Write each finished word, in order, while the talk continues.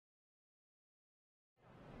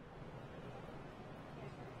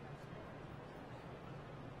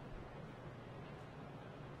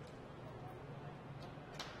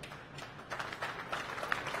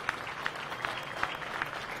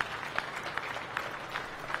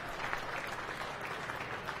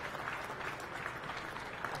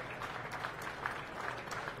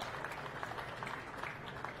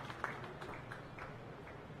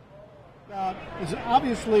is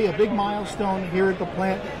obviously a big milestone here at the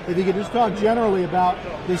plant. If you could just talk generally about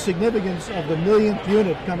the significance of the millionth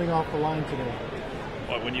unit coming off the line today.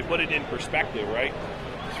 Well, when you put it in perspective, right?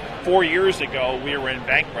 4 years ago, we were in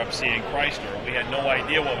bankruptcy in Chrysler. We had no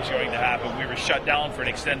idea what was going to happen. We were shut down for an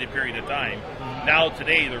extended period of time. Now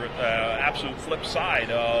today, the absolute flip side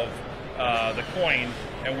of the coin,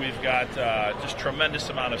 and we've got just tremendous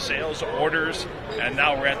amount of sales, orders, and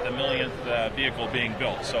now we're at the millionth vehicle being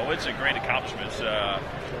built. So it's a great accomplishment.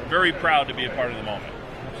 Very proud to be a part of the moment.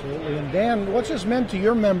 Absolutely. And Dan, what's this meant to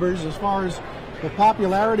your members as far as the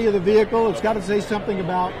popularity of the vehicle? It's got to say something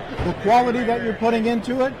about the quality that you're putting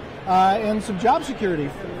into it and some job security.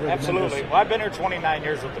 Absolutely. Well, I've been here 29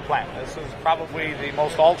 years with the plant. This is probably the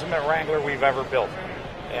most ultimate Wrangler we've ever built.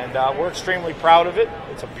 And we're extremely proud of it.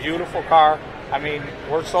 It's a beautiful car. I mean,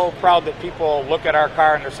 we're so proud that people look at our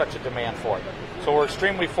car and there's such a demand for it. So we're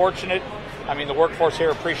extremely fortunate. I mean, the workforce here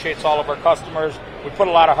appreciates all of our customers. We put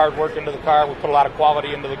a lot of hard work into the car. We put a lot of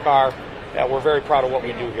quality into the car. We're very proud of what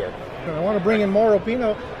we do here. I want to bring in Mauro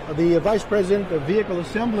Pino, the Vice President of Vehicle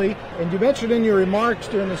Assembly. And you mentioned in your remarks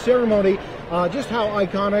during the ceremony just how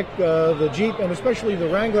iconic the Jeep and especially the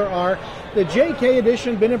Wrangler are. The JK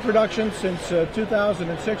edition been in production since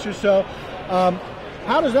 2006 or so.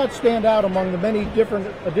 How does that stand out among the many different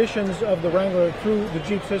editions of the Wrangler through the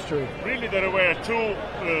Jeep's history? Really, there were two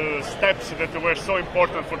steps that were so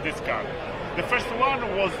important for this car. The first one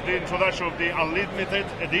was the introduction of the Unlimited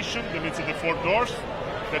edition, that means the 4 doors,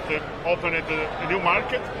 that opened a new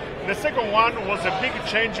market. The second one was a big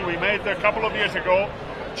change we made a couple of years ago,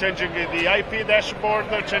 changing the IP dashboard,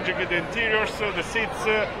 changing the interiors, the seats,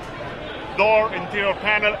 door, interior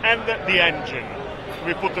panel, and the engine.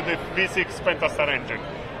 We put the V6 Pentastar engine.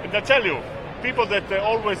 And I tell you, people that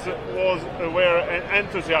always were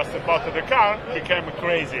enthusiastic about the car became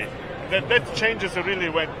crazy. That changes really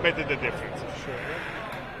made the difference. Sure.